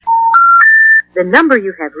The number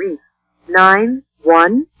you have reached,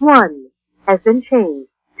 911, has been changed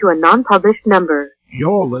to a non-published number.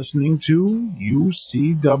 You're listening to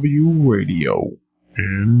UCW Radio.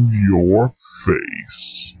 In your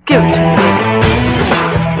face.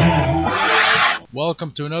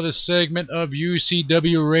 Welcome to another segment of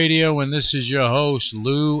UCW Radio, and this is your host,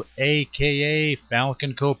 Lou, a.k.a.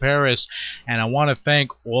 Falcon Coparis. And I want to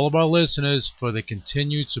thank all of our listeners for the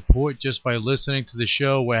continued support just by listening to the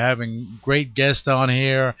show. We're having great guests on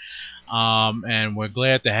here, and we're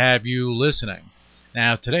glad to have you listening.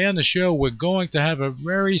 Now, today on the show, we're going to have a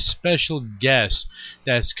very special guest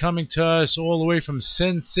that's coming to us all the way from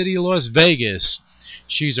Sin City, Las Vegas.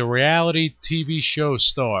 She's a reality TV show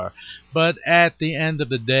star, but at the end of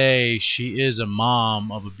the day, she is a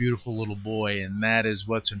mom of a beautiful little boy, and that is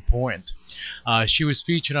what's important. She was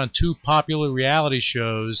featured on 2 popular reality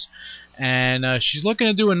shows, and she's looking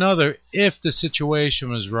to do another if the situation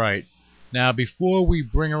was right. Now, before we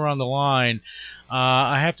bring her on the line,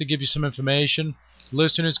 I have to give you some information.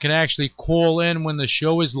 Listeners can actually call in when the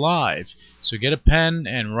show is live, so get a pen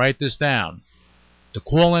and write this down. The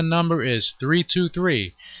call-in number is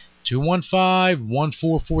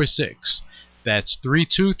 323-215-1446. That's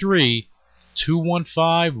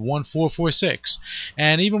 323-215-1446.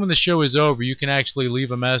 And even when the show is over, you can actually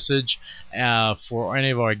leave a message for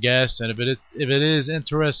any of our guests. And if it is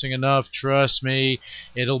interesting enough, trust me,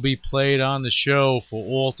 it'll be played on the show for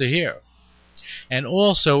all to hear. And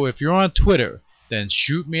also, if you're on Twitter, then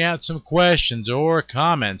shoot me out some questions or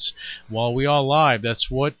comments while we are live.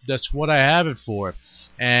 That's what I have it for,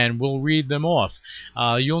 and we'll read them off.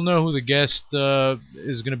 You'll know who the guest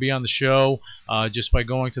is going to be on the show just by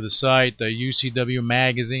going to the site,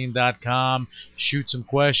 ucwmagazine.com. Shoot some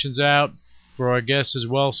questions out for our guests as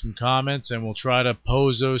well, some comments, and we'll try to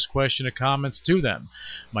pose those question or comments to them.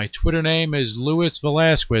 My Twitter name is Louis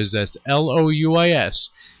Velazquez. That's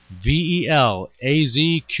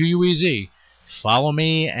LOUISVELAZQUEZ. Follow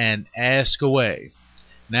me and ask away.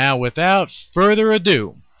 Now, without further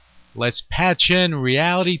ado, let's patch in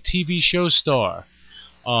reality TV show star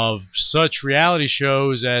of such reality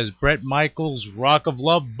shows as Bret Michaels' Rock of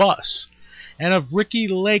Love Bus and of Ricky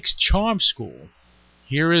Lake's Charm School.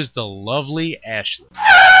 Here is the lovely Ashley.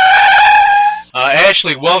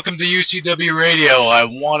 Ashley, welcome to UCW Radio. I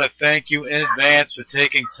want to thank you in advance for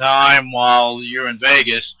taking time while you're in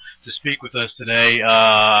Vegas to speak with us today.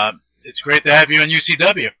 It's great to have you on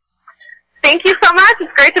UCW. Thank you so much.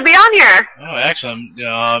 It's great to be on here. Oh, excellent.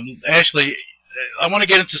 Ashley, I want to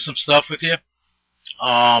get into some stuff with you.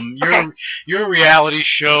 You're a reality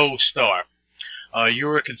show star. You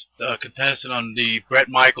were a contestant on the Bret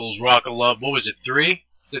Michaels Rock of Love. What was it, 3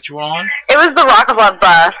 that you were on? It was the Rock of Love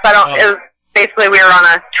bus. It was basically we were on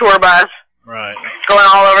a tour bus. Right. Going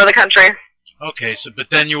all over the country. Okay, but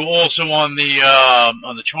then you were also on the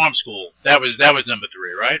Charm School. That was number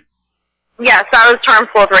 3, right? Yes, that was Charm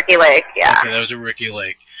School with Ricky Lake, yeah. Okay, that was a Ricky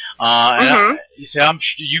Lake. You see,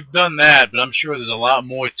 you've done that, but I'm sure there's a lot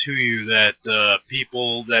more to you that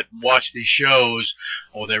people that watch these shows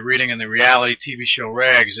or they're reading in the reality TV show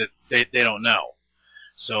rags that they don't know.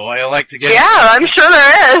 So I like to get... Yeah, I'm sure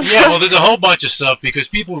there is. Yeah, well, there's a whole bunch of stuff because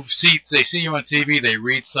people see you on TV, they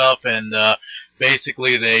read stuff, and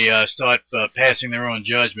basically they start passing their own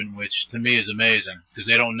judgment, which to me is amazing because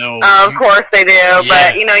they don't know. Of course they do, yeah.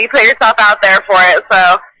 But you put yourself out there for it,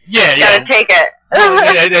 so you gotta take it. Well,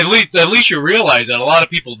 at least you realize that. A lot of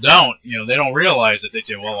people don't. They don't realize it. They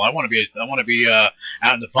say, "Well, I want to be out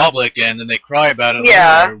in the public," and then they cry about it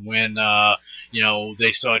later when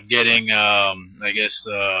they start getting, they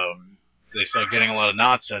start getting a lot of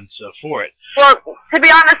nonsense for it. Well, to be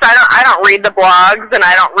honest, I don't read the blogs, and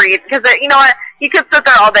I don't read because you know what? You could sit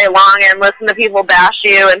there all day long and listen to people bash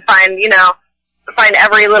you and find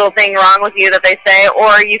every little thing wrong with you that they say,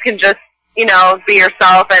 or you can just be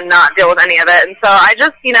yourself and not deal with any of it. And so I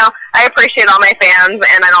just I appreciate all my fans,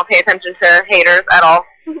 and I don't pay attention to haters at all.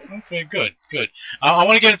 Okay, good. I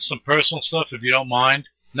want to get into some personal stuff if you don't mind.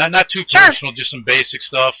 Not too personal, just some basic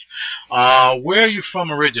stuff. Where are you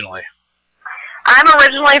from originally? I'm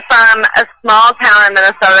originally from a small town in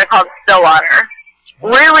Minnesota called Stillwater.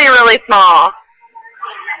 Really, really small.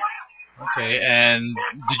 Okay, and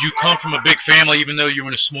did you come from a big family even though you were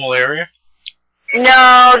in a small area?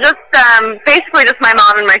 No, just basically just my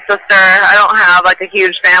mom and my sister. I don't have a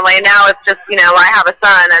huge family. Now it's just, I have a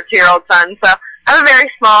son, a 2-year-old son, so I have a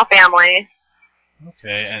very small family.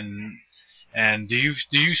 Okay, and do you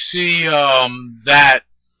see that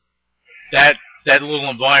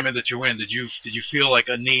little environment that you're in? Did you feel like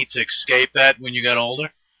a need to escape that when you got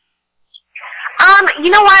older? You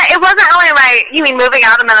know what? It wasn't really you mean moving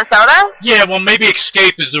out of Minnesota? Yeah, well, maybe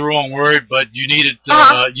escape is the wrong word, but you needed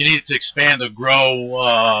to expand or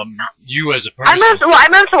grow you as a person. I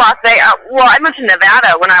moved to Las Vegas. I moved to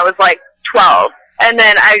Nevada when I was like 12, and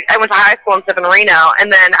then I went to high school in Reno,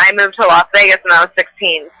 and then I moved to Las Vegas when I was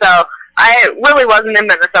 16. So I really wasn't in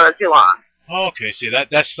Minnesota too long. Okay, see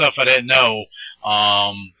that's stuff I didn't know.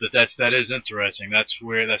 That is interesting. That's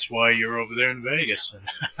why you're over there in Vegas.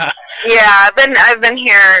 Yeah, I've been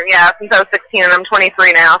here since I was 16, and I'm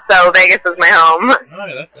 23 now. So Vegas is my home. Oh,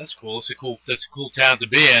 yeah, that's cool. That's a cool town to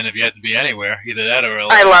be in if you had to be anywhere, either that or LA.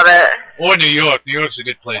 I love it. Or New York. New York's a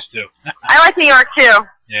good place too. I like New York too.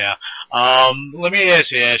 Yeah. Let me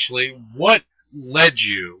ask you, Ashley, what led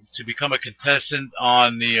you to become a contestant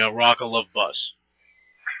on the Rock of Love bus?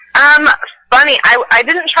 Funny, I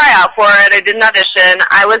didn't try out for it. I didn't audition.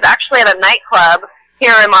 I was actually at a nightclub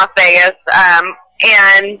here in Las Vegas,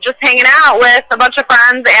 and just hanging out with a bunch of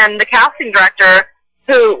friends and the casting director,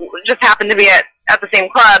 who just happened to be at the same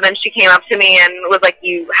club, and she came up to me and was like,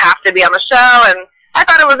 "You have to be on the show," and I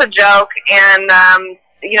thought it was a joke, and,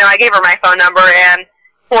 I gave her my phone number, and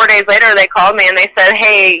 4 days later they called me and they said,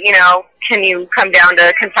 "Hey, can you come down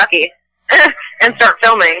to Kentucky and start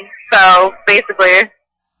filming?" So basically,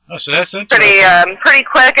 oh, so that's interesting. Pretty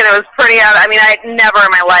quick, and it was pretty. I never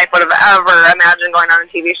in my life would have ever imagined going on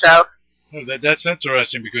a TV show. Well, that's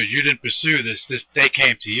interesting because you didn't pursue this. They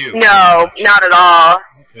came to you. No, not at all.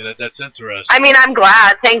 Okay, that's interesting. I'm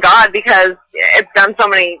glad, thank God, because it's done so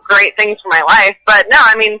many great things for my life. But no,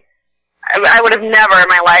 I would have never in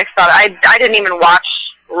my life thought. I didn't even watch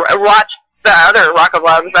the other Rock of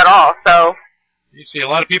Loves at all. So. You see, a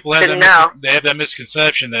lot of people have they have that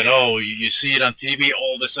misconception that, you see it on TV,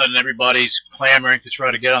 all of a sudden everybody's clamoring to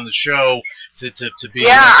try to get on the show to be.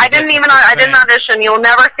 Yeah, I didn't audition. You'll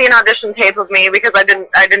never see an audition tape of me because I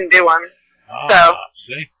didn't do one.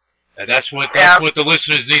 See, that's what the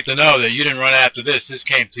listeners need to know, that you didn't run after this. This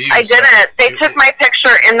came to you. I didn't. They took my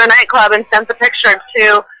picture in the nightclub and sent the picture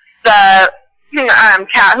to the who's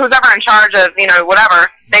ever in charge of whatever.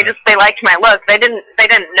 They liked my look. They didn't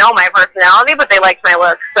know my personality, but they liked my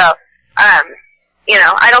look. So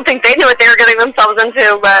I don't think they knew what they were getting themselves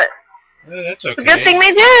into, but that's okay. It's a good thing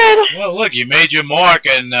they did. Well, look, you made your mark,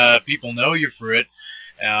 and people know you for it.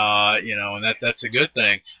 And that's a good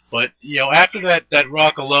thing. But after that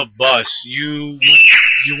Rock of Love bus, you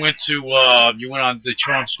went on the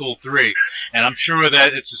Charm School 3, and I'm sure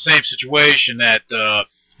that it's the same situation that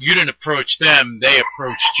you didn't approach them; they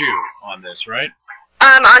approached you on this, right?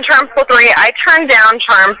 On Charm School 3, I turned down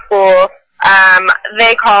Charm School.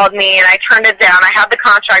 They called me, and I turned it down. I had the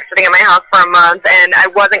contract sitting at my house for a month, and I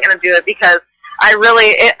wasn't going to do it because I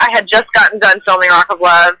had just gotten done filming Rock of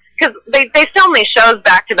Love, because they film these shows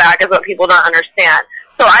back-to-back is what people don't understand.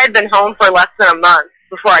 So I had been home for less than a month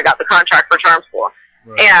before I got the contract for Charm School.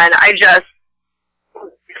 Right. And I just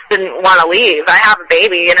didn't want to leave. I have a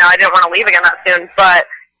baby, I didn't want to leave again that soon, but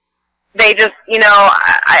they just,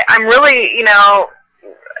 I'm really,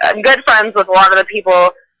 I'm good friends with a lot of the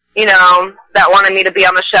people, that wanted me to be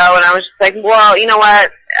on the show, and I was just like, well, you know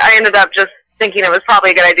what, I ended up just thinking it was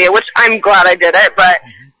probably a good idea, which I'm glad I did it, but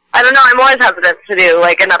I don't know, I'm always hesitant to do,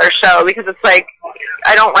 another show, because it's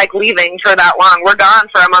I don't like leaving for that long. We're gone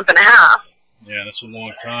for a month and a half. Yeah, that's a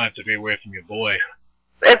long time to be away from your boy.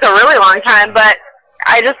 It's a really long time, but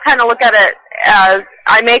I just kind of look at it as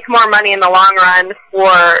I make more money in the long run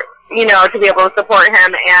for, to be able to support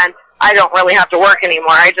him, and I don't really have to work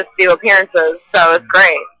anymore. I just do appearances, so it's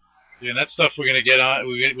great. See, and that's stuff we're going to get on.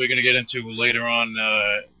 We're going to get into later on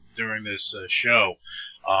during this show.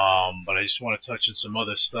 But I just want to touch on some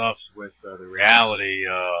other stuff with the reality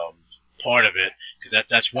part of it, because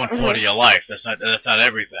that's one part of your life. That's not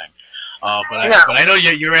everything. But I know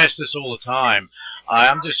you're asked this all the time.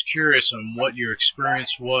 I'm just curious on what your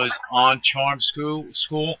experience was on Charm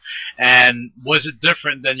School, and was it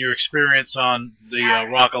different than your experience on the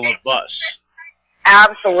Rock of Love bus?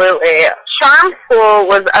 Absolutely. Charm School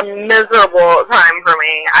was a miserable time for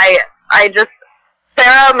me.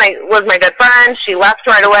 Sarah was my good friend. She left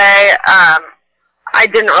right away. I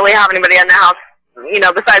didn't really have anybody in the house,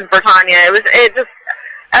 besides Britannia.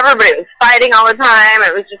 Everybody was fighting all the time.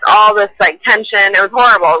 It was just all this tension. It was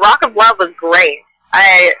horrible. Rock of Love was great.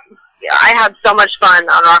 I had so much fun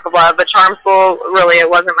on Rock of Love, but Charm School, really, it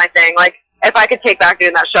wasn't my thing. If I could take back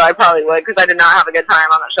doing that show, I probably would, because I did not have a good time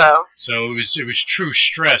on that show. So it was true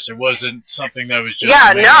stress. It wasn't something that was just...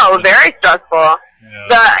 Yeah, no, very stressful.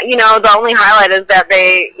 Yeah. The only highlight is that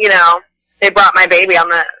they brought my baby on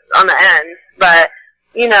the end. But,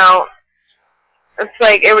 it's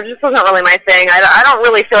like, just wasn't really my thing. I don't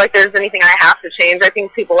really feel like there's anything I have to change. I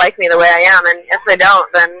think people like me the way I am, and if they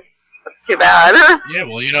don't, then it's too bad. Yeah,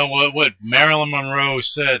 well, you know what Marilyn Monroe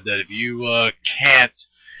said, that if you can't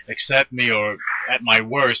accept me or at my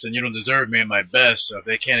worst, then you don't deserve me at my best. So if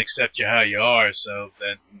they can't accept you how you are, so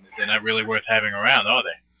then they're not really worth having around, are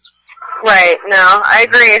they? Right. No, I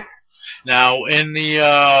agree. Now, in the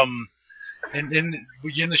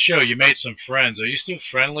in the show, you made some friends. Are you still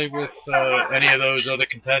friendly with any of those other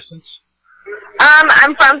contestants?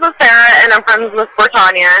 I'm friends with Sarah, and I'm friends with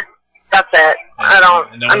Britannia. That's it.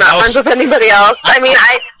 I'm not friends with anybody else. I mean,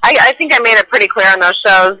 I think I made it pretty clear on those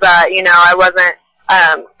shows that, you know,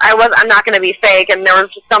 I'm not going to be fake, and there was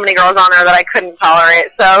just so many girls on there that I couldn't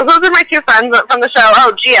tolerate. So those are my two friends from the show.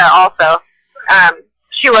 Oh, Gia also.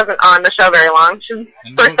 She wasn't on the show very long. She was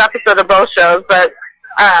the first episode of both shows, but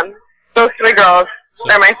those three girls,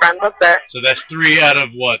 they're my friends. That's it. So that's 3 out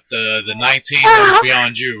of what, the 19 that was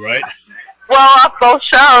beyond you, right? Well, off both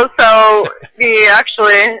shows, so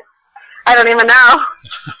actually, I don't even know.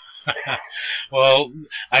 Well,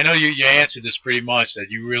 I know you answered this pretty much,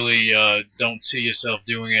 that you really don't see yourself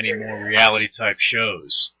doing any more reality-type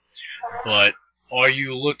shows. But are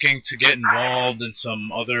you looking to get involved in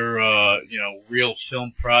some other, real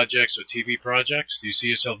film projects or TV projects? Do you see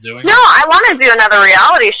yourself doing No, I want to do another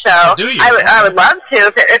reality show. Oh, do you? I would love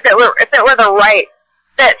to if it were the right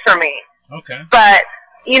fit for me. Okay. But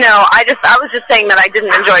you know, I was just saying that I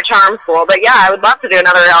didn't enjoy Charm School. But yeah, I would love to do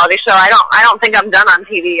another reality show. I don't think I'm done on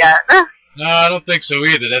TV yet. No, I don't think so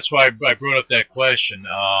either. That's why I brought up that question.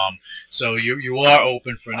 So you are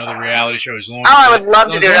open for another reality show as long as I would love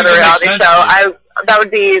to do another reality show. That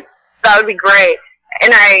would be great.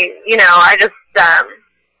 And I just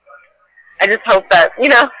hope that,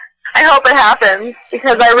 I hope it happens,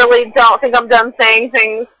 because I really don't think I'm done saying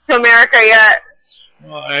things to America yet.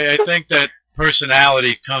 Well, I think that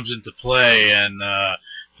personality comes into play, and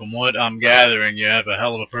from what I'm gathering, you have a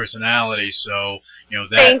hell of a personality. So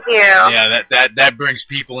that. Thank you. Yeah, that brings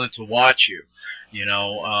people in to watch you.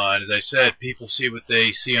 As I said, people see what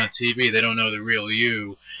they see on TV. They don't know the real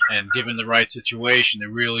you. And given the right situation, the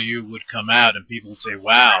real you would come out, and people would say,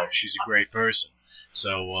 "Wow, she's a great person."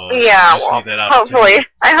 So yeah, well, hopefully,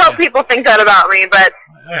 I hope people think that about me. But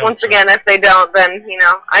once again, if they don't, then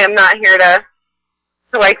I am not here to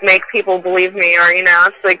make people believe me, or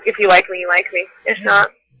it's like, if you like me, you like me. If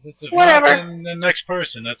not, whatever. Then the next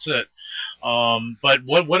person, that's it. But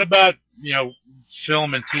what about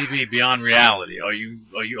film and TV beyond reality? Are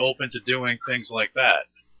you open to doing things like that?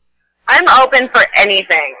 I'm open for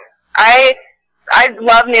anything. I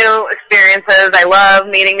love new experiences. I love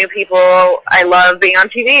meeting new people. I love being on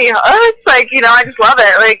TV. It's like, I just love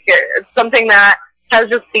it. Like, it's something that has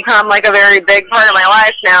just become like a very big part of my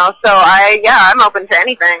life now. So I'm open to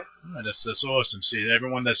anything. Right, that's awesome. See,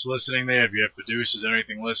 everyone that's listening there, if you have producers or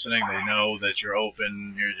anything listening, they know that you're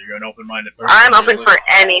open. You're an open-minded person. I'm open for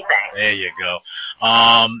anything. There you go.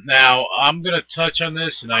 Now, I'm going to touch on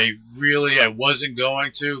this, and I wasn't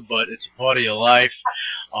going to, but it's a part of your life.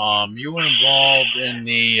 You were involved in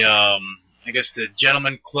the, the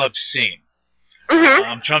gentleman club scene. Mm-hmm.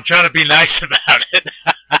 I'm trying to be nice about it.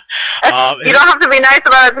 You don't have to be nice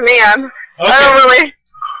about it to me, Em. Okay. I don't really.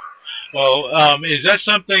 Well, is that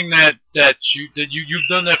something that you've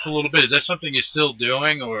done that for a little bit? Is that something you're still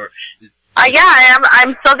doing, or? Yeah, I am.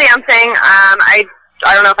 I'm still dancing. I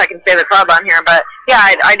don't know if I can say the club on here, but yeah,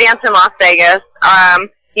 I dance in Las Vegas. I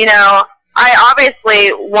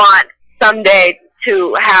obviously want someday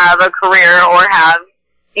to have a career or have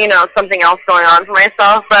something else going on for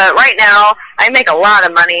myself. But right now, I make a lot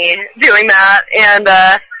of money doing that, and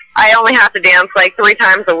I only have to dance like 3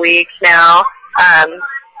 times a week now. And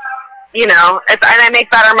I make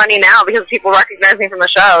better money now because people recognize me from the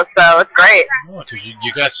show, so it's great. Oh, because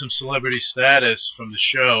you got some celebrity status from the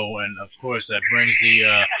show, and of course that brings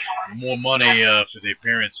the more money for the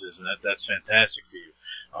appearances, and that's fantastic for you.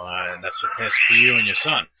 And that's fantastic for you and your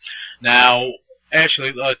son. Now,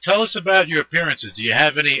 Ashley, tell us about your appearances. Do you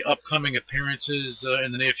have any upcoming appearances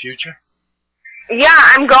in the near future? Yeah,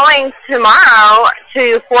 I'm going tomorrow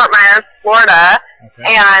to Fort Myers, Florida,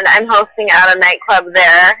 and I'm hosting at a nightclub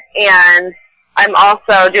there, and I'm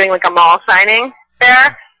also doing like a mall signing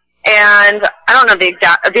there, and I don't know the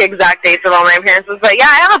exact dates of all my appearances, but yeah,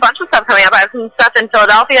 I have a bunch of stuff coming up. I have some stuff in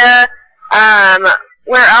Philadelphia,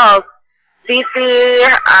 where else? DC,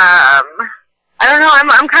 I don't know,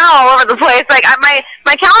 I'm kind of all over the place. Like,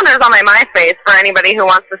 my calendar's on my MySpace for anybody who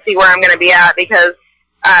wants to see where I'm going to be at, because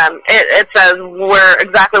it says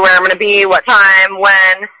exactly where I'm going to be, what time,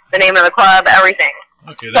 when, the name of the club, everything.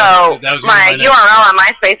 Okay, that was my URL on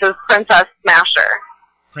MySpace is Princess Smasher.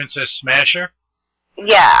 Princess Smasher?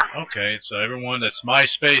 Yeah. Okay, so everyone, that's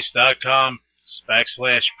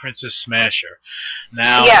myspace.com/Princess Smasher.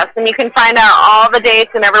 Now. Yes, and you can find out all the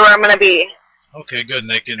dates and everywhere I'm going to be. Okay, good. And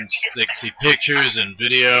they can see pictures and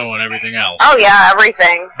video and everything else. Oh yeah,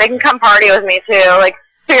 everything. They can come party with me too. Like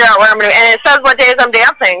figure out where I'm going to be, and it says what days I'm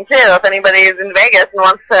dancing too. If anybody's in Vegas and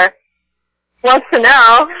wants to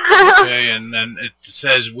know. Okay, and then it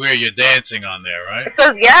says where you're dancing on there, right? It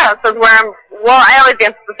says it says where I'm. Well, I always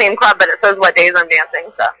dance at the same club, but it says what days I'm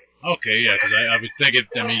dancing. So. Okay, yeah, because I would think it.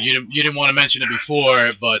 I mean, you didn't want to mention it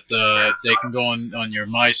before, but they can go on your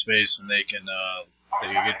MySpace and they can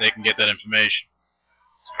get that information.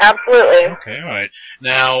 Absolutely. Okay, all right.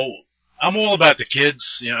 Now, I'm all about the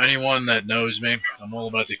kids. You know, anyone that knows me, I'm all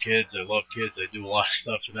about the kids. I love kids. I do a lot of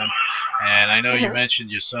stuff for them. And I know you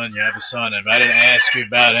mentioned your son. You have a son. And if I didn't ask you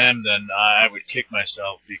about him, then I would kick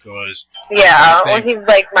myself because. Yeah, well, he's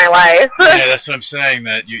like my life. Yeah, that's what I'm saying.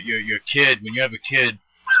 That your kid, when you have a kid,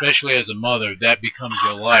 especially as a mother, that becomes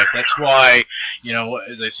your life. That's why, you know,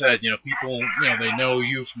 as I said, you know, people, you know, they know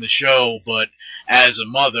you from the show, but as a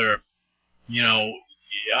mother, you know,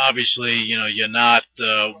 obviously, you know, you're not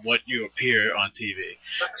what you appear on TV.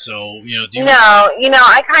 So, you know, No, you know,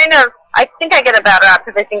 I think I get a bad rap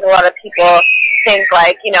because I think a lot of people think,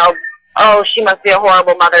 like, you know, oh, she must be a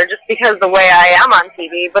horrible mother just because the way I am on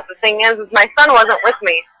TV. But the thing is my son wasn't with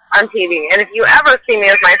me on TV. And if you ever see me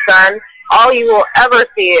as my son, all you will ever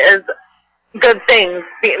see is good things,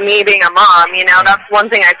 me being a mom. You know, that's one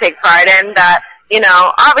thing I take pride in, that, you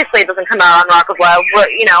know, obviously it doesn't come out on Rock of Love, but,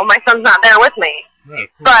 you know, my son's not there with me. Right,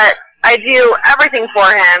 but I do everything for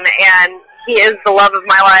him, and he is the love of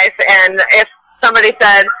my life. And if somebody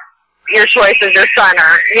said, your choice is your son,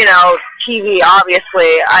 or, you know, TV,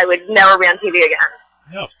 obviously, I would never be on TV again.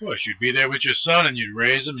 Yeah, of course. You'd be there with your son, and you'd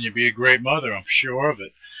raise him, and you'd be a great mother. I'm sure of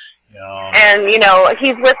it. And, you know,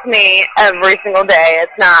 he's with me every single day.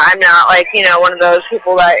 I'm not like, you know, one of those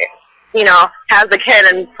people that, you know, has a kid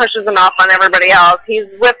and pushes him off on everybody else. He's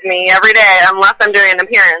with me every day, unless I'm doing an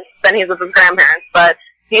appearance. Then he's with his grandparents. But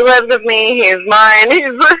he lives with me. He's mine.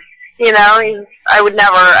 You know, I would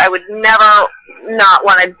never not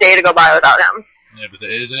want a day to go by without him. Yeah, but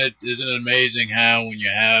isn't it amazing how when you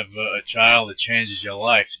have a child, it changes your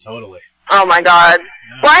life totally? Oh my God.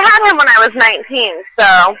 Yeah. Well, I had him when I was 19,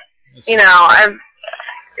 so you know,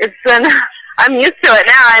 I'm used to it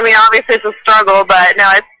now. I mean, obviously it's a struggle, but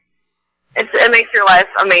no, it makes your life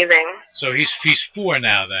amazing. So he's 4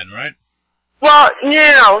 now, then, right? Well,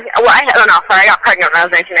 no. Well, I got pregnant when I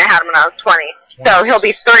was 19. I had him when I was 20. So he'll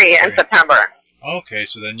be 3 in September. Okay,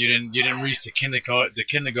 so then you didn't reach the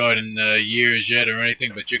kindergarten years yet or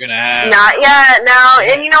anything, but you're gonna have. Not yet, no.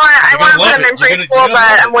 And you know what? I want to put him in preschool,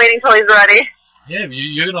 but I'm waiting till he's ready. Yeah,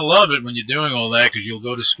 you're gonna love it when you're doing all that, because you'll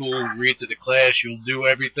go to school, read to the class, you'll do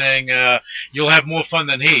everything. You'll have more fun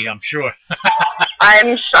than he, I'm sure.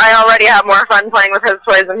 I already have more fun playing with his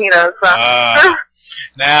toys than he does. So.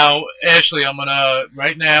 Now, Ashley, I'm gonna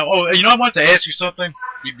right now. Oh, you know, I wanted to ask you something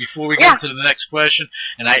before we get to the next question,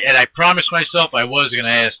 and I promised myself I was gonna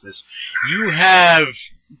ask this. You have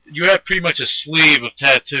pretty much a sleeve of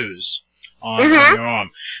tattoos on your arm.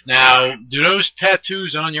 Now, do those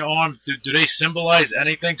tattoos on your arm, do they symbolize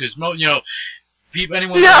anything? Because, you know,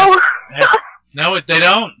 anyone no. No, they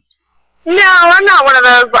don't? No, I'm not one of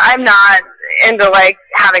those. I'm not into, like,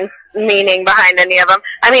 having meaning behind any of them.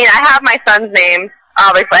 I mean, I have my son's name.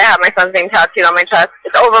 Obviously, I have my son's name tattooed on my chest.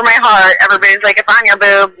 It's over my heart. Everybody's like, it's on your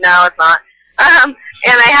boob. No, it's not. And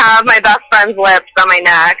I have my best friend's lips on my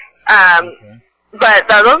neck. But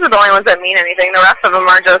those are the only ones that mean anything. The rest of them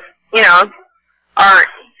are just, you know, I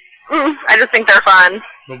just think they're fun.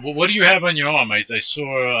 But what do you have on your arm? I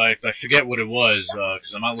saw, I forget what it was,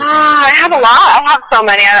 because I'm not looking I have a lot. I have so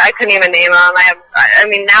many. I couldn't even name them. I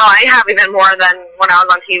mean, now I have even more than when I was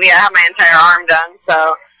on TV. I have my entire arm done,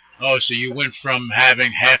 so. Oh, so you went from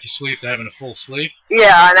having half a sleeve to having a full sleeve?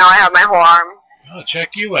 Yeah, now I have my whole arm. Oh,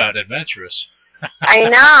 check you out, adventurous. I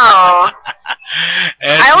know.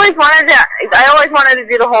 I always wanted to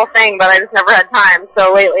do the whole thing, but I just never had time.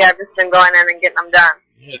 So lately, I've just been going in and getting them done.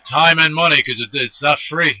 Yeah, time and money, because it's not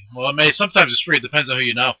free. Well, sometimes it's free. It depends on who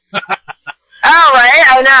you know. Oh, right.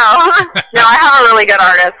 I know. No, I have a really good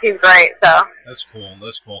artist. He's great. So that's cool.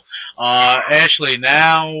 That's cool. Ashley,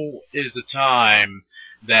 now is the time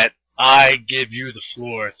that I give you the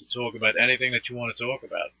floor to talk about anything that you want to talk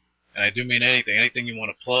about. And I do mean anything. Anything you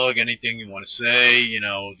want to plug, anything you want to say, you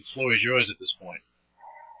know, the floor is yours at this point.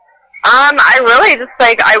 I really just,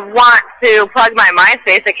 I want to plug my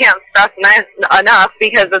MySpace. I can't stress enough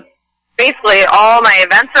because it's basically all my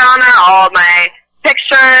events are on there, all my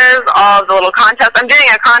pictures, all the little contests. I'm doing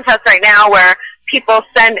a contest right now where people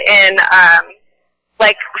send in,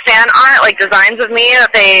 like fan art, like designs of me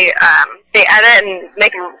that they edit and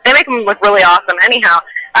make them look really awesome. Anyhow,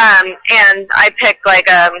 and I pick like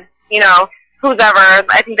who's ever.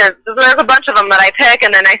 I think there's a bunch of them that I pick,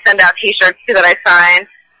 and then I send out T-shirts too that I sign.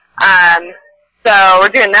 So we're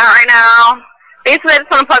doing that right now. Basically, I just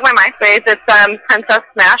want to plug my MySpace. It's Princess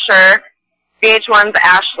Smasher. VH1's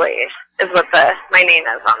Ashley is what my name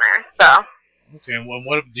is on there. So. Okay, and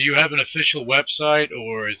what do you have an official website,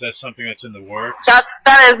 or is that something that's in the works? That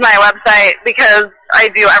is my website, because I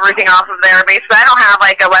do everything off of there. Basically, I don't have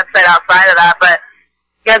like a website outside of that, but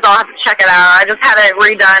you guys all have to check it out. I just had it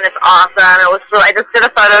redone. It's awesome. I just did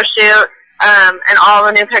a photo shoot, and all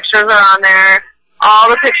the new pictures are on there. All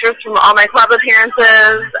the pictures from all my club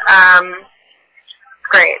appearances.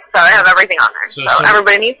 Great. So I have everything on there. So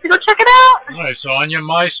everybody needs to go check it out. All right. So on your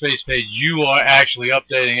MySpace page, you are actually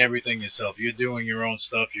updating everything yourself. You're doing your own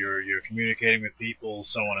stuff. You're communicating with people,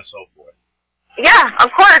 so on and so forth. Yeah,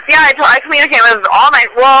 of course. Yeah, I communicate with all my.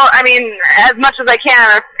 Well, I mean, as much as I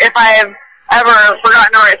can. If I have ever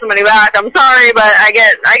forgotten to write somebody back, I'm sorry, but I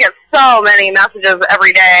get so many messages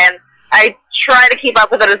every day, and I try to keep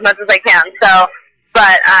up with it as much as I can. So,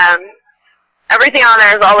 but everything on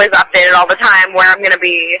there is always updated all the time where I'm going to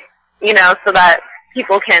be, so that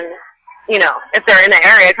people can, if they're in the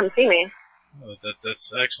area, come see me. Well,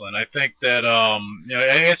 that's excellent. I think that, I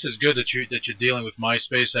guess it's good that you're dealing with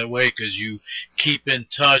MySpace that way, because you keep in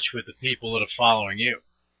touch with the people that are following you.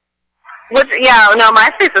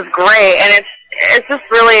 MySpace is great, and it's just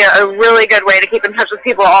really a really good way to keep in touch with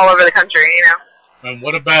people all over the country, And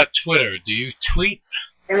what about Twitter? Do you tweet?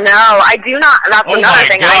 No, I do not. That's another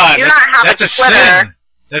thing. God. I do not have a Twitter. Sin.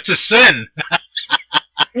 That's a sin.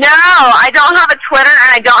 No, I don't have a Twitter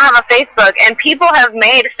and I don't have a Facebook. And people have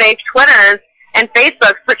made fake Twitters and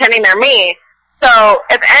Facebooks pretending they're me. So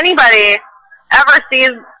if anybody ever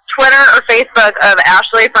sees Twitter or Facebook of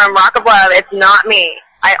Ashley from Rock of Love, it's not me.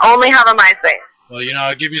 I only have a MySpace. Well,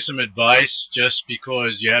 I'll give you some advice, just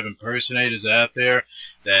because you have impersonators out there,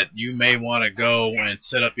 that you may want to go and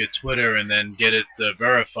set up your Twitter and then get it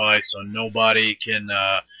verified so nobody can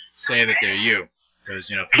say that they're you.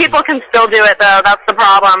 Because people can still do it though. That's the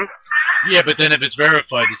problem. Yeah, but then if it's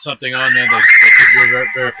verified, there's something on there that gives you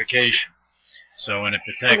verification. So, and it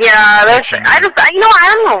protects. Yeah, I don't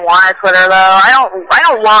even want a Twitter though. I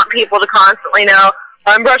don't want people to constantly know.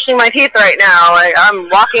 I'm brushing my teeth right now. Like, I'm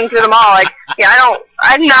walking through the mall. Like,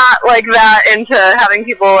 I'm not like that into having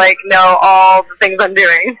people like know all the things I'm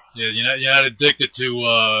doing. Yeah, you're not addicted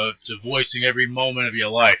to voicing every moment of your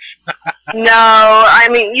life. No, I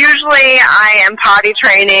mean, usually I am potty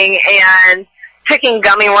training and picking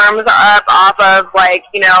gummy worms up off of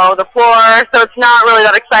the floor. So it's not really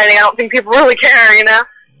that exciting. I don't think people really care,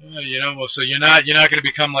 Well, so you're not going to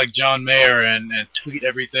become like John Mayer and tweet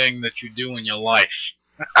everything that you do in your life.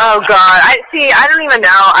 Oh God, I don't even know.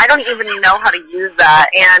 I don't even know how to use that,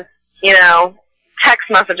 and text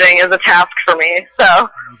messaging is a task for me. So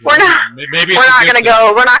we're not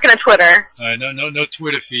gonna Twitter. No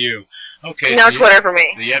Twitter for you. Okay. No Twitter for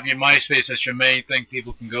me. So you have your MySpace. That's your main thing.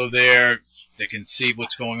 People can go there. They can see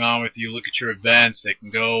what's going on with you, look at your events. They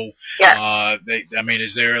can go. Yeah.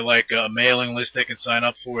 Is there like a mailing list they can sign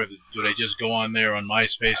up for? Do they just go on there on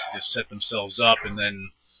MySpace and just set themselves up and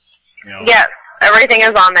then, Yes, everything is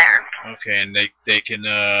on there. Okay, and they can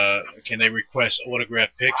they request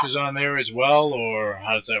autographed pictures on there as well, or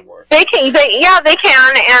how does that work? They can. They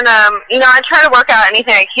can, and I try to work out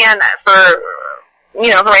anything I can for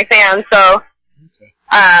my fans. So.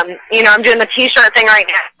 I'm doing the T-shirt thing right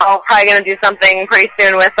now. I'm probably going to do something pretty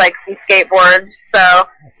soon with, some skateboards. So,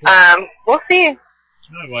 we'll see.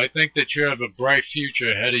 Well, I think that you have a bright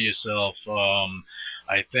future ahead of yourself.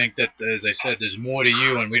 I think that, as I said, there's more to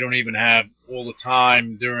you, and we don't even have all the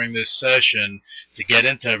time during this session to get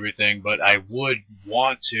into everything, but I would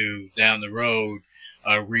want to, down the road,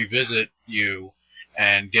 revisit you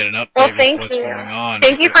and get an update with what's going on.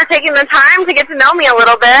 Thank you for taking the time to get to know me a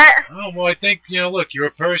little bit. Oh, well, I think, look, you're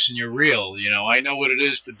a person, you're real. I know what it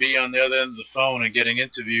is to be on the other end of the phone and getting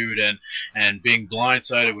interviewed and being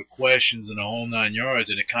blindsided with questions and the whole 9 yards,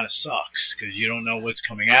 and it kind of sucks because you don't know what's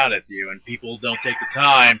coming out at you, and people don't take the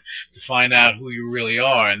time to find out who you really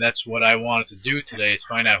are, and that's what I wanted to do today, is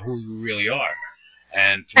find out who you really are.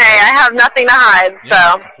 And hey, I have nothing to hide.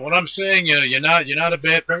 So for what I'm saying, you're not a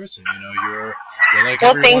bad person. You're like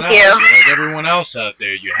everyone else. You. You're like everyone else out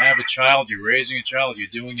there. You have a child. You're raising a child. You're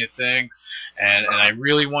doing your thing. And I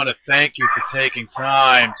really want to thank you for taking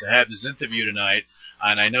time to have this interview tonight.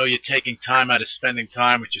 And I know you're taking time out of spending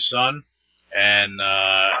time with your son. And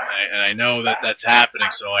I know that that's happening.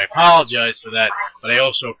 So I apologize for that. But I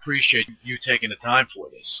also appreciate you taking the time for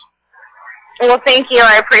this. Well, thank you.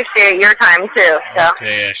 I appreciate your time, too. So.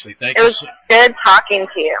 Okay, Ashley. Thank you. It was good talking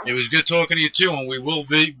to you. It was good talking to you, too, and we will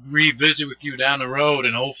revisit with you down the road,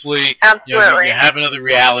 and hopefully Absolutely. You have another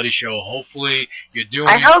reality show. Hopefully you're doing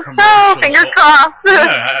I hope commercials. so. Fingers crossed.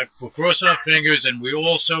 Yeah, we're crossing our fingers, and we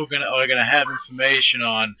also are gonna have information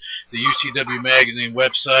on the UCW Magazine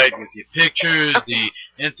website with your pictures, the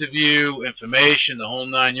interview information, the whole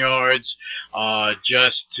 9 yards,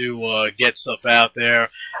 just to get stuff out there,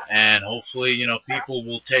 and hopefully, people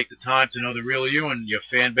will take the time to know the real you, and your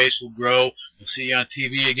fan base will grow. We'll see you on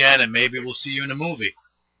TV again, and maybe we'll see you in a movie.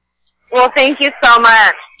 Well, thank you so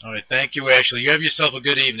much. All right, thank you, Ashley. You have yourself a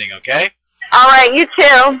good evening, okay? All right, you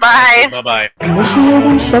too. Bye. Bye-bye.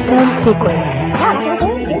 Initiating shutdown sequence.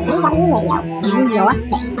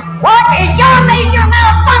 What is your major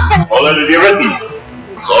malfunction? So let it be written.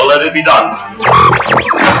 So let it be done.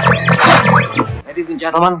 Ladies and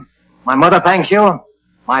gentlemen, my mother thanks you,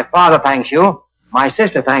 my father thanks you, my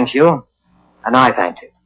sister thanks you, and I thank you.